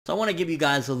So I want to give you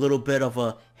guys a little bit of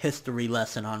a history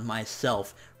lesson on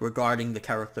myself regarding the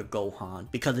character Gohan,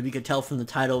 because if you could tell from the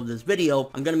title of this video,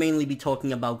 I'm going to mainly be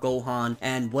talking about Gohan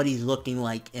and what he's looking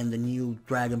like in the new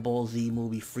Dragon Ball Z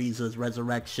movie Frieza's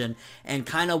Resurrection, and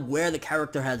kind of where the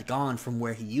character has gone from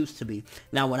where he used to be.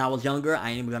 Now, when I was younger,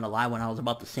 I ain't even going to lie, when I was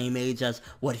about the same age as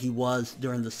what he was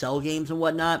during the Cell games and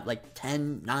whatnot, like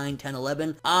 9, 10,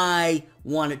 11, I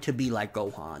wanted to be like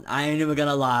Gohan. I ain't even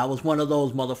gonna lie, I was one of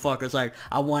those motherfuckers. Like,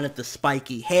 I wanted the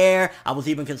spiky hair. I was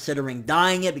even considering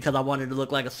dyeing it because I wanted to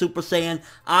look like a Super Saiyan.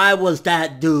 I was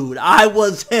that dude. I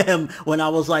was him when I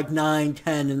was like 9,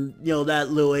 10, and you know, that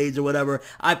little age or whatever.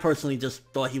 I personally just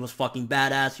thought he was fucking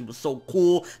badass. He was so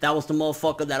cool. That was the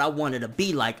motherfucker that I wanted to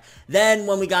be like. Then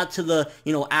when we got to the,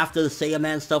 you know, after the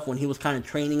Saiyaman stuff, when he was kind of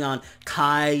training on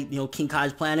Kai, you know, King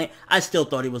Kai's planet, I still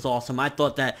thought he was awesome. I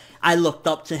thought that I looked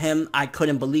up to him. I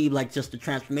couldn't believe, like, just the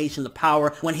transformation, the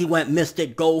power. When he went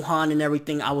Mystic Gohan and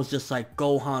everything, I was just like,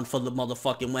 Gohan for the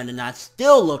motherfucking win, and I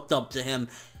still looked up to him.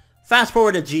 Fast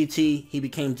forward to GT, he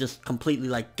became just completely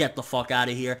like, get the fuck out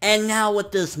of here. And now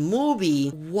with this movie,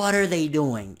 what are they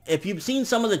doing? If you've seen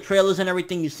some of the trailers and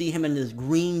everything, you see him in this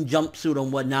green jumpsuit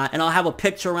and whatnot. And I'll have a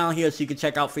picture around here so you can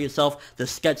check out for yourself the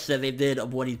sketch that they did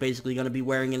of what he's basically going to be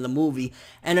wearing in the movie.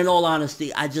 And in all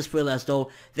honesty, I just feel as though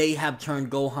they have turned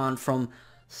Gohan from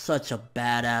such a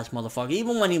badass motherfucker.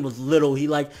 Even when he was little, he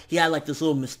had like this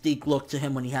little mystique look to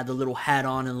him when he had the little hat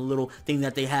on and the little thing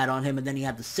that they had on him, and then he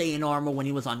had the Saiyan armor when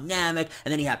he was on Namek,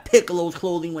 and then he had Piccolo's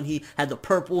clothing when he had the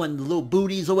purple and the little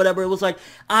booties or whatever. It was like,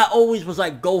 I always was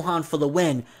like Gohan for the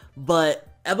win. But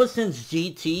ever since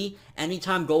GT,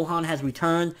 anytime Gohan has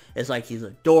returned, it's like he's a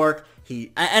dork.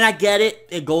 And I get it,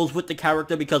 it goes with the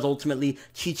character because ultimately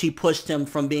Chi-Chi pushed him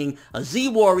from being a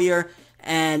Z-Warrior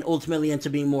and ultimately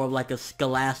into being more of like a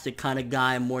scholastic kind of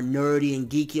guy, more nerdy and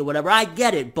geeky or whatever. I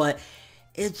get it, but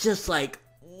it's just like,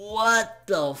 what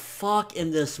the fuck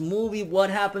in this movie? What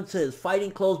happened to his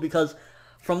fighting clothes? Because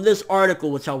from this article,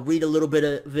 which I'll read a little bit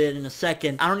of it in a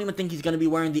second, I don't even think he's going to be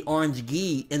wearing the orange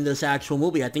gi in this actual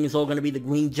movie. I think it's all going to be the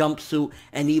green jumpsuit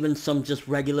and even some just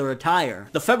regular attire.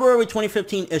 The February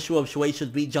 2015 issue of Shueisha's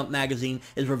V-Jump magazine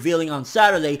is revealing on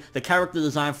Saturday the character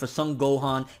design for Son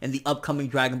Gohan in the upcoming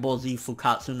Dragon Ball Z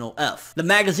Fukatsu no F. The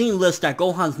magazine lists that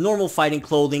Gohan's normal fighting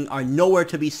clothing are nowhere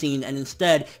to be seen, and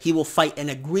instead he will fight in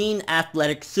a green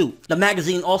athletic suit. The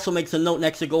magazine also makes a note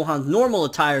next to Gohan's normal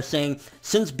attire saying,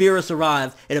 since Beerus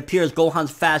arrived, it appears Gohan's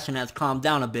fashion has calmed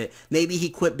down a bit. Maybe he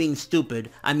quit being stupid.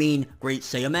 I mean, Great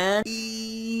Saiyaman?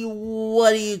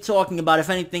 What are you talking about? If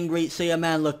anything, Great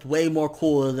Saiyaman looked way more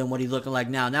cooler than what he's looking like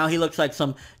now. Now he looks like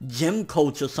some gym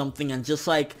coach or something, and just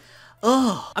like,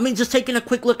 ugh. I mean, just taking a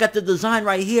quick look at the design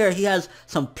right here, he has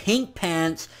some pink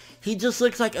pants. He just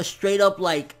looks like a straight up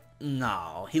like,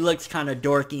 no. He looks kind of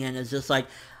dorky, and it's just like,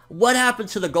 what happened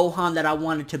to the Gohan that I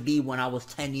wanted to be when I was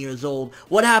 10 years old?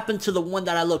 What happened to the one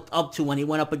that I looked up to when he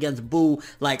went up against Boo?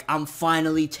 Like, I'm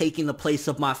finally taking the place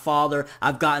of my father.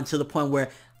 I've gotten to the point where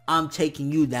I'm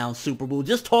taking you down, Super Boo.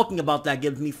 Just talking about that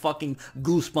gives me fucking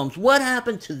goosebumps. What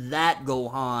happened to that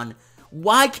Gohan?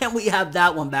 Why can't we have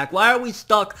that one back? Why are we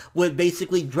stuck with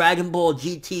basically Dragon Ball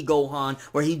GT Gohan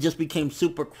where he just became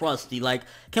super crusty? Like,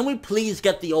 can we please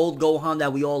get the old Gohan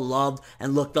that we all loved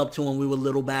and looked up to when we were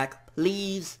little back?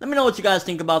 Please. Let me know what you guys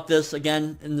think about this.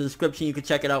 Again, in the description, you can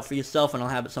check it out for yourself, and I'll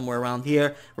have it somewhere around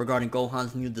here regarding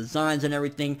Gohan's new designs and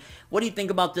everything. What do you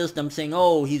think about this? Them saying,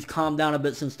 oh, he's calmed down a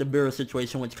bit since the Beerus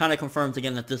situation, which kind of confirms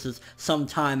again that this is some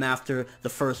time after the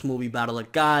first movie, Battle of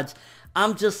Gods.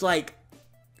 I'm just like,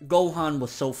 Gohan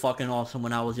was so fucking awesome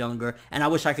when I was younger, and I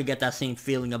wish I could get that same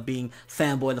feeling of being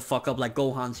fanboy the fuck up like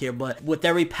Gohan's here. But with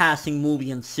every passing movie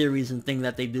and series and thing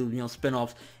that they do, you know,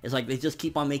 spin-offs, it's like they just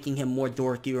keep on making him more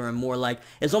dorkier and more like,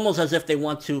 it's almost as if they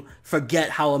want to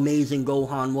forget how amazing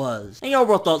Gohan was. And your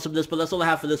overall thoughts of this, but that's all I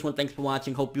have for this one. Thanks for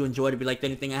watching. Hope you enjoyed it. If you liked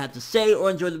anything I had to say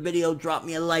or enjoyed the video, drop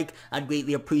me a like. I'd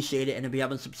greatly appreciate it. And if you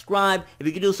haven't subscribed, if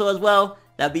you could do so as well,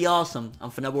 that'd be awesome.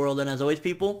 I'm ForneverWorld, and as always,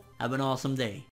 people, have an awesome day.